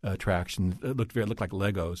attraction. It looked like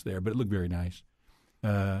Legos there, but it looked very nice.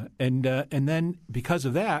 And then because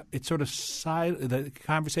of that, it sort of the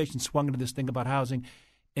conversation swung into this thing about housing.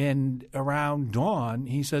 And around dawn,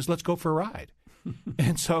 he says, "Let's go for a ride."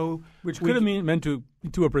 And so, which could have meant to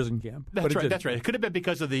a prison camp. That's right. That's right. It could have been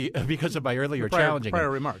because of my earlier challenging prior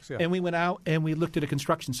remarks. Yeah. And we went out and we looked at a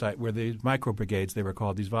construction site where the micro brigades, they were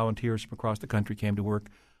called, these volunteers from across the country came to work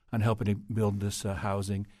on helping to build this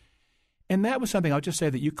housing. And that was something, I'll just say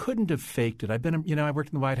that you couldn't have faked it. I worked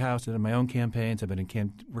in the White House and in my own campaigns. I've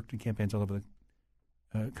been worked in campaigns all over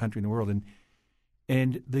the country and the world.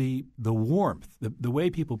 And the warmth, the way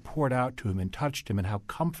people poured out to him and touched him and how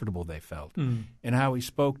comfortable they felt and how he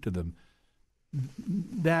spoke to them,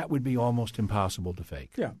 that would be almost impossible to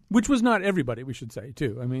fake. Yeah, which was not everybody, we should say,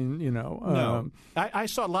 too. I mean, No. I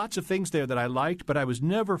saw lots of things there that I liked, but I was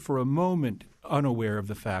never for a moment unaware of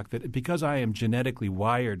the fact that because I am genetically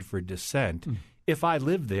wired for dissent, if I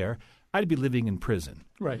lived there, I'd be living in prison.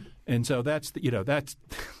 Right. And so that's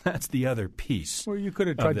the other piece. Or you could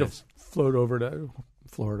have tried to float over to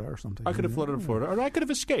Florida or something. I could have floated to Florida, or I could have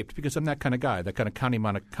escaped because I'm that kind of guy. That kind of Conde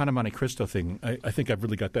Monte Cristo thing. I think I've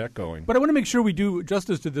really got that going. But I want to make sure we do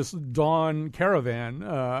justice to this dawn caravan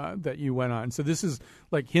that you went on. So this is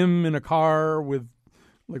like him in a car with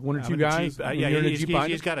like one or two guys.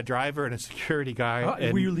 He's got a driver and a security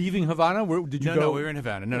guy. Were you leaving Havana? Did you go? No, we were in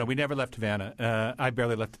Havana. No, we never left Havana. I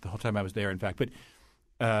barely left it the whole time I was there, in fact. But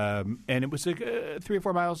and it was 3 or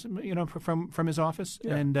 4 miles, from his office,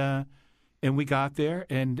 yeah. And we got there,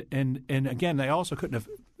 and again, they also couldn't have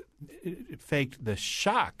faked the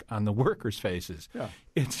shock on the workers' faces. Yeah.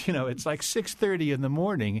 It's like 6:30 in the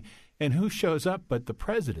morning, and who shows up but the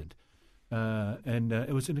president? And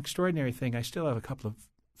it was an extraordinary thing. I still have a couple of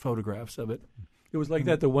photographs of it. It was like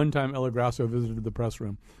that the one time Ella Grasso visited the press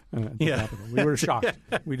room at the Capitol. We were shocked.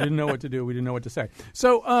 We didn't know what to do. We didn't know what to say.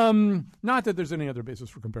 So not that there's any other basis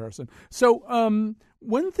for comparison. So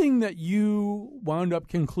one thing that you wound up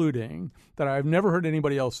concluding that I've never heard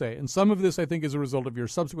anybody else say, and some of this I think is a result of your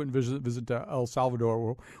subsequent visit to El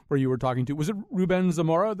Salvador where you were talking to, was it Ruben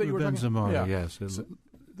Zamora that you were talking to? Ruben Zamora, yes.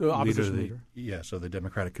 The opposition leader. So the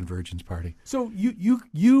Democratic Convergence Party. So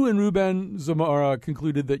you and Ruben Zamora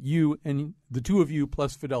concluded that you and the two of you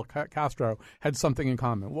plus Fidel Castro had something in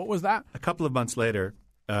common. What was that? A couple of months later,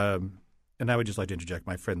 and I would just like to interject,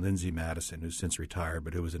 my friend Lindsay Madison, who's since retired,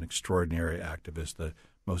 but who was an extraordinary activist, the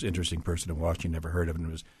most interesting person in Washington, never heard of, and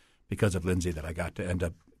it was because of Lindsay that I got to end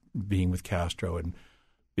up being with Castro and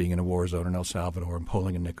being in a war zone in El Salvador and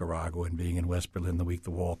polling in Nicaragua and being in West Berlin the week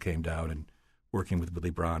the wall came down and working with Willy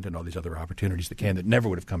Brandt and all these other opportunities that never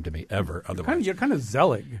would have come to me ever otherwise. You're kind of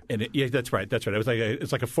Zelig. And that's right. It was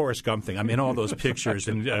it's like a Forrest Gump thing. I'm in all those pictures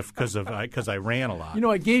and because I ran a lot.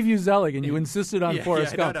 I gave you Zelig and you insisted on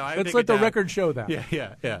Forrest Gump. Let's let the record show that.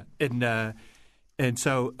 Yeah. And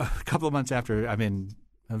so a couple of months after I'm in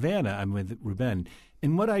Havana, I'm with Ruben.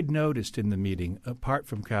 And what I'd noticed in the meeting, apart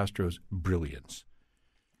from Castro's brilliance,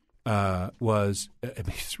 was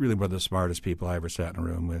he's really one of the smartest people I ever sat in a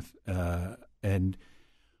room with. And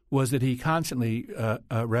was that he constantly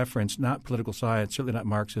referenced not political science, certainly not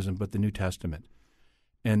Marxism, but the New Testament,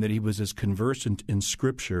 and that he was as conversant in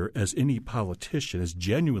Scripture as any politician, as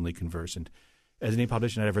genuinely conversant as any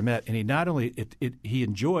politician I'd ever met. And he not only he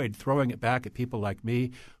enjoyed throwing it back at people like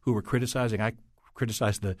me who were criticizing. I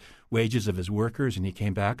criticized the wages of his workers, and he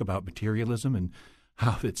came back about materialism and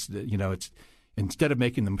how it's instead of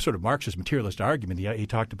making the sort of Marxist materialist argument, he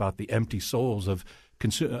talked about the empty souls of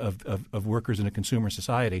workers in a consumer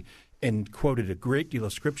society and quoted a great deal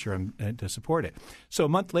of Scripture to support it. So a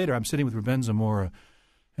month later, I'm sitting with Ruben Zamora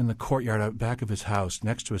in the courtyard out back of his house,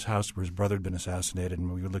 next to his house where his brother had been assassinated,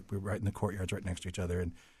 and we were right in the courtyards right next to each other,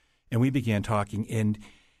 and we began talking. And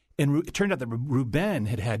And it turned out that Ruben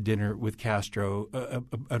had dinner with Castro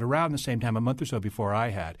at around the same time, a month or so before I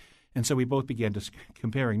had. And so we both began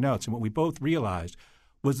comparing notes. And what we both realized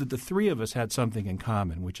was that the three of us had something in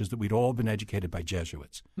common, which is that we'd all been educated by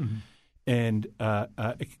Jesuits. Mm-hmm. And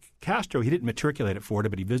Castro, he didn't matriculate at Florida,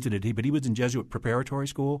 but he visited. But he was in Jesuit preparatory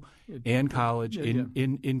school and college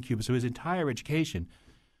in Cuba. So his entire education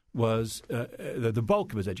was the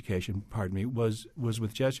bulk of his education, was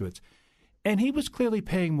with Jesuits. And he was clearly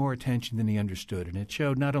paying more attention than he understood, and it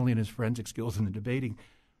showed not only in his forensic skills in the debating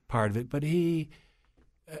part of it, but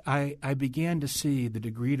I began to see the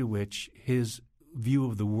degree to which his view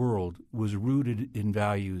of the world was rooted in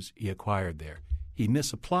values he acquired there. He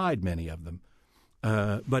misapplied many of them,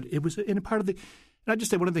 but it was in a part of the. And I'd just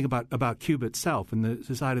say one thing about Cuba itself and the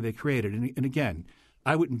society they created. And again,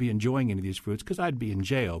 I wouldn't be enjoying any of these fruits because I'd be in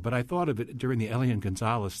jail. But I thought of it during the Elian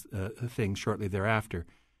Gonzalez thing shortly thereafter.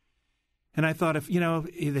 And I thought, if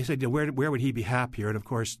they said, where would he be happier? And of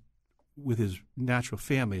course, with his natural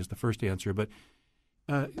family is the first answer. But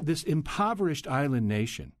this impoverished island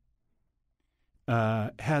nation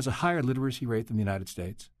has a higher literacy rate than the United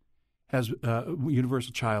States, has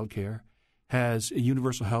universal child care, has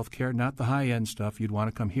universal health care, not the high-end stuff. You'd want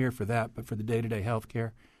to come here for that, but for the day-to-day health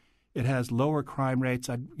care. It has lower crime rates.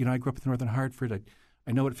 I grew up in northern Hartford.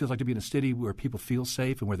 I know what it feels like to be in a city where people feel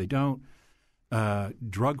safe and where they don't.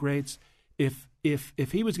 Drug rates.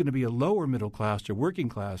 If he was going to be a lower middle class or working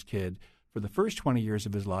class kid for the first 20 years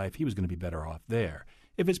of his life, he was going to be better off there.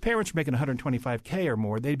 If his parents were making $125K or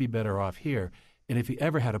more, they'd be better off here. And if he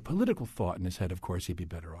ever had a political thought in his head, of course, he'd be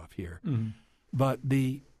better off here. Mm-hmm. But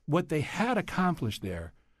what they had accomplished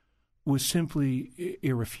there was simply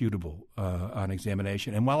irrefutable on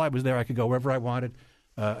examination. And while I was there, I could go wherever I wanted.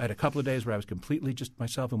 I had a couple of days where I was completely just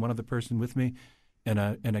myself and one other person with me and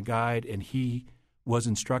a guide, and he was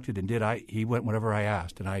instructed and he went whenever I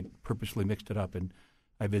asked, and I purposely mixed it up. And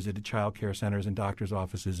I visited child care centers and doctors'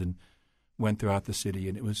 offices and went throughout the city,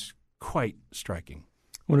 and it was quite striking.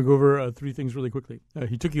 I want to go over three things really quickly.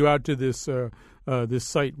 He took you out to this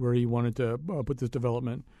site where he wanted to put this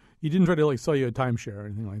development. He didn't try to sell you a timeshare or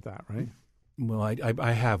anything like that, right? Well,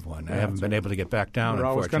 I have one. I haven't been able to get back down. We're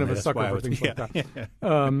always kind of a sucker for things like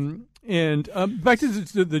that. And back to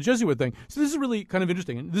the Jesuit thing. So this is really kind of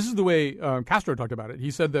interesting. And this is the way Castro talked about it.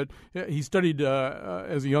 He said that he studied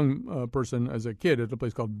as a young person, as a kid, at a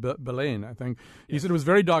place called Belén, I think. He said it was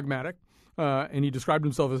very dogmatic. And he described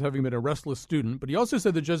himself as having been a restless student. But he also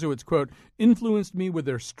said the Jesuits, quote, influenced me with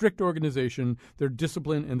their strict organization, their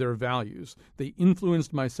discipline, and their values. They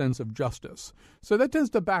influenced my sense of justice. So that tends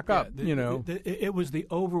to back up, It was the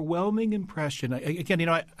overwhelming impression.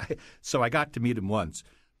 So I got to meet him once.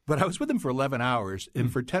 But I was with him for 11 hours,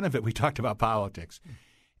 and for 10 of it we talked about politics.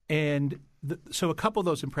 And so a couple of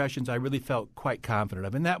those impressions I really felt quite confident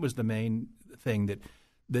of. And that was the main thing,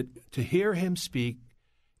 that to hear him speak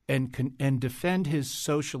and defend his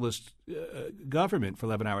socialist government for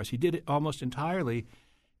 11 hours. He did it almost entirely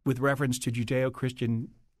with reference to Judeo-Christian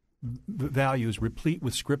values, replete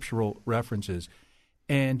with scriptural references.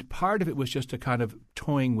 And part of it was just a kind of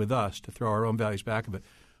toying with us to throw our own values back of it.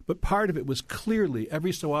 But part of it was clearly,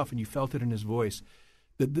 every so often you felt it in his voice,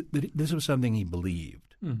 that this was something he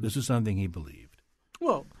believed. Mm-hmm. This was something he believed.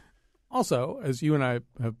 Well, also, as you and I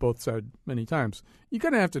have both said many times, you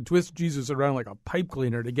kind of have to twist Jesus around like a pipe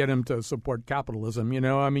cleaner to get him to support capitalism. You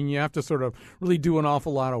have to sort of really do an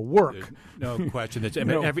awful lot of work. No question.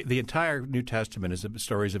 The entire New Testament is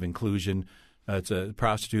stories of inclusion. It's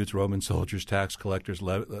prostitutes, Roman soldiers, tax collectors,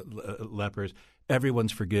 lepers.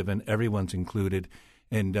 Everyone's forgiven. Everyone's included.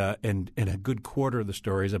 And a good quarter of the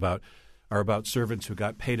stories are about servants who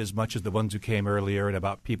got paid as much as the ones who came earlier, and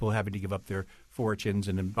about people having to give up their fortunes,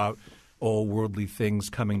 and about all worldly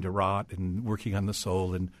things coming to rot, and working on the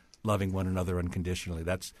soul and loving one another unconditionally.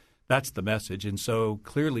 That's the message. And so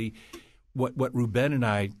clearly what Ruben and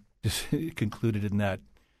I concluded in that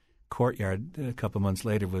courtyard a couple months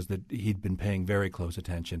later was that he'd been paying very close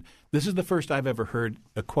attention. This is the first I've ever heard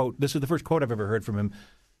a quote. This is the first quote I've ever heard from him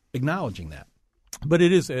acknowledging that. But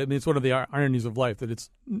it is, it's one of the ironies of life that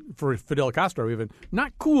it's, for Fidel Castro even,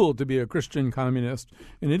 not cool to be a Christian communist,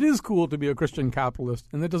 and it is cool to be a Christian capitalist,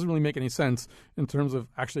 and that doesn't really make any sense in terms of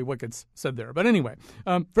actually what gets said there. But anyway,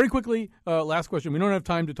 very quickly, last question. We don't have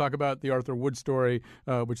time to talk about the Arthur Wood story,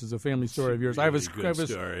 which is a family story of yours. I have a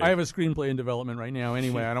screenplay in development right now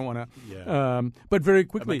anyway. I don't want to. But very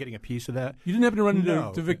quickly. Am I getting a piece of that? You didn't happen to run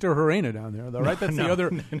into Victor Herrera down there, though, right? That's the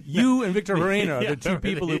other. You and Victor Herrera, the two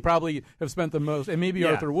people who probably have spent the most, and maybe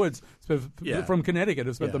Arthur Woods from Connecticut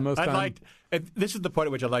has spent the most time. This is the point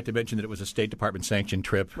at which I'd like to mention that it was a State Department sanctioned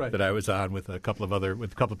trip that I was on with a couple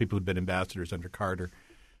of people who'd been ambassadors under Carter.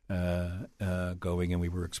 going, and we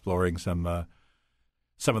were exploring some of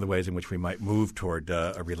the ways in which we might move toward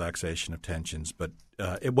a relaxation of tensions. But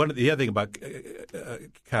the other thing about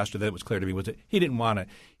Castro that was clear to me was that he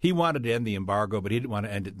wanted to end the embargo, but he didn't want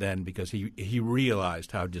to end it then because he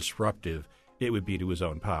realized how disruptive it would be to his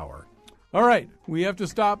own power. All right, we have to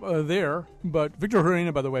stop there. But Victor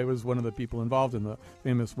Herrera, by the way, was one of the people involved in the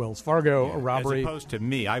famous Wells Fargo robbery. As opposed to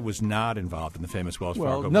me, I was not involved in the famous Wells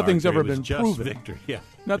Fargo robbery. Nothing's ever been just proven. Victor, yeah.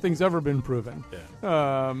 Nothing's ever been proven. Yeah.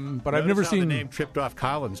 But I've never seen the name tripped off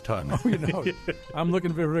Colin's tongue. I'm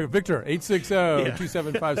looking for Victor,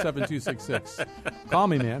 860-275-7266. Call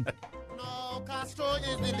me, man. Castro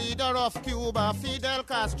is the leader of Cuba. Fidel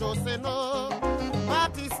Castro say no.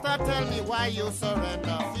 Batista, tell me why you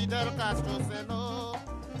surrender. Fidel Castro say no.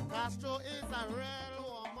 Castro is a real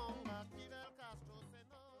warmonger. Fidel Castro say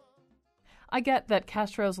no. I get that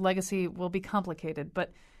Castro's legacy will be complicated,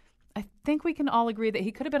 but I think we can all agree that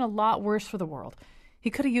he could have been a lot worse for the world. He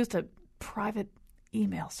could have used a private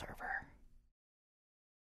email server.